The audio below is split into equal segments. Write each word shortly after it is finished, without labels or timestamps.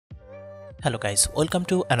Hello guys, welcome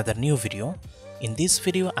to another new video. In this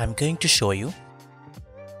video I'm going to show you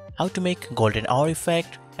how to make golden hour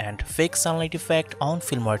effect and fake sunlight effect on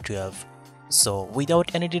Filmora 12. So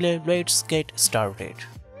without any delay, let's get started.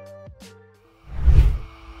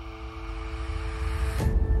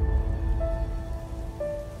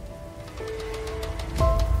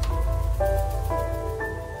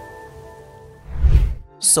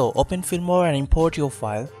 So open Filmora and import your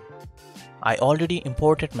file. I already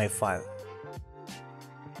imported my file.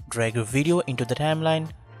 Drag your video into the timeline.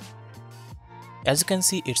 As you can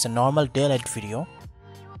see, it's a normal daylight video.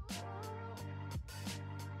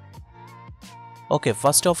 Okay,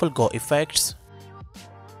 first of all go effects,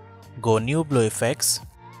 go new blue effects,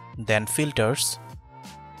 then filters.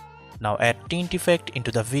 Now add tint effect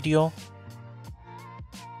into the video,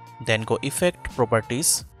 then go effect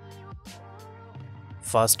properties.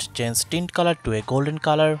 First change tint color to a golden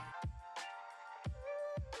color.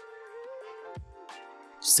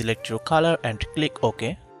 Select your color and click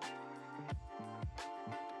OK.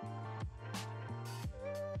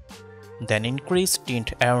 Then increase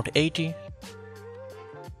tint around 80.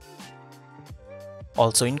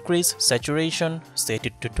 Also increase saturation, set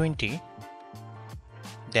it to 20.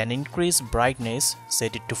 Then increase brightness,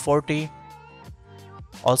 set it to 40.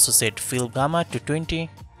 Also set fill gamma to 20.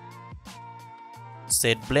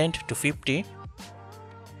 Set blend to 50.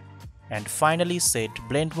 And finally set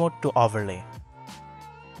blend mode to overlay.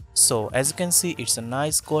 So as you can see, it's a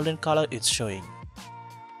nice golden color it's showing.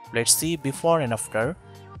 Let's see before and after.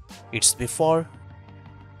 It's before,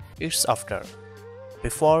 it's after,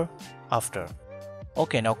 before, after.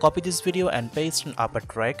 Okay, now copy this video and paste on upper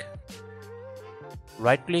track.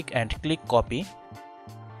 Right click and click copy.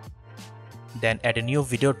 Then add a new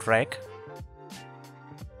video track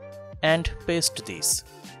and paste this.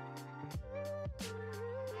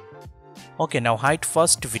 Okay, now hide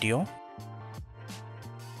first video.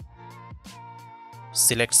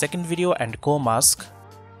 Select second video and go mask.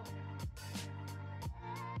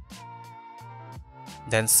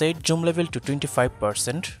 Then set zoom level to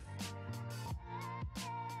 25%.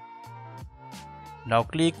 Now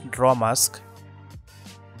click draw mask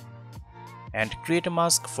and create a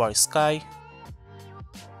mask for sky.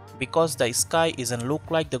 Because the sky isn't look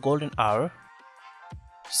like the golden hour,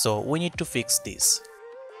 so we need to fix this.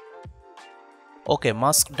 Okay,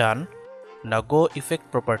 mask done. Now go effect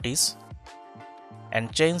properties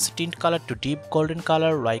and change tint color to deep golden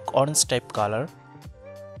color like orange type color.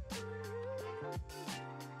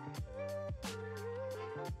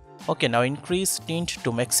 Okay, now increase tint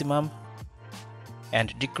to maximum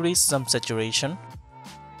and decrease some saturation.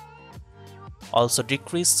 Also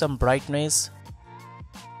decrease some brightness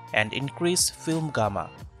and increase film gamma.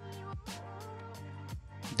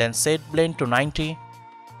 Then set blend to 90.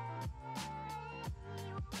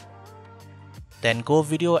 Then go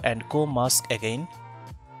video and go mask again.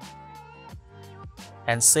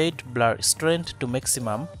 And set blur strength to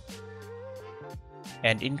maximum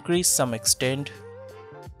and increase some extent.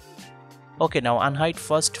 Okay, now unhide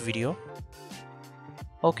first video.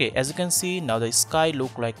 Okay, as you can see, now the sky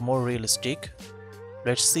look like more realistic.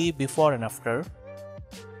 Let's see before and after.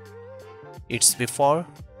 It's before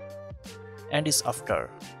and it's after.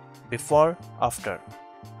 Before, after.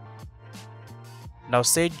 Now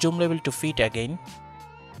set zoom level to fit again.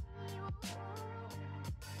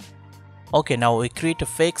 Okay, now we create a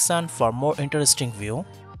fake sun for more interesting view.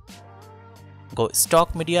 Go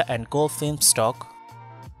stock media and go film stock.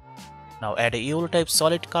 Now add a yellow type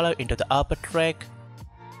solid color into the upper track.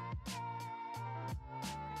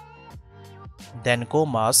 Then go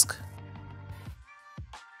mask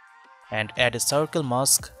and add a circle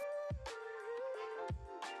mask.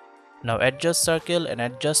 Now adjust circle and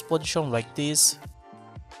adjust position like this.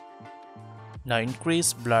 Now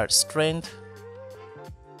increase blur strength.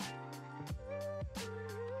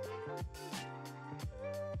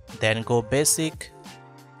 Then go basic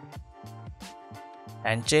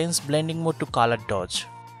and change blending mode to color dodge.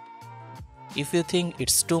 If you think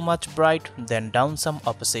it's too much bright, then down some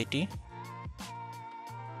opacity.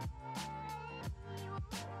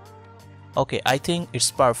 Okay, I think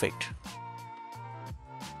it's perfect.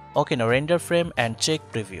 Okay, now render frame and check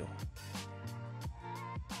preview.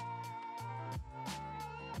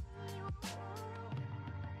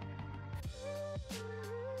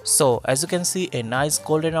 So as you can see, a nice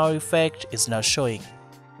golden hour effect is now showing.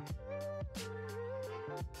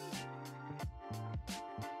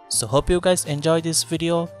 So hope you guys enjoyed this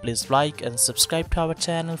video. Please like and subscribe to our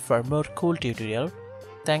channel for more cool tutorial.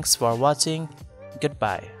 Thanks for watching.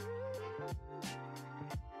 Goodbye.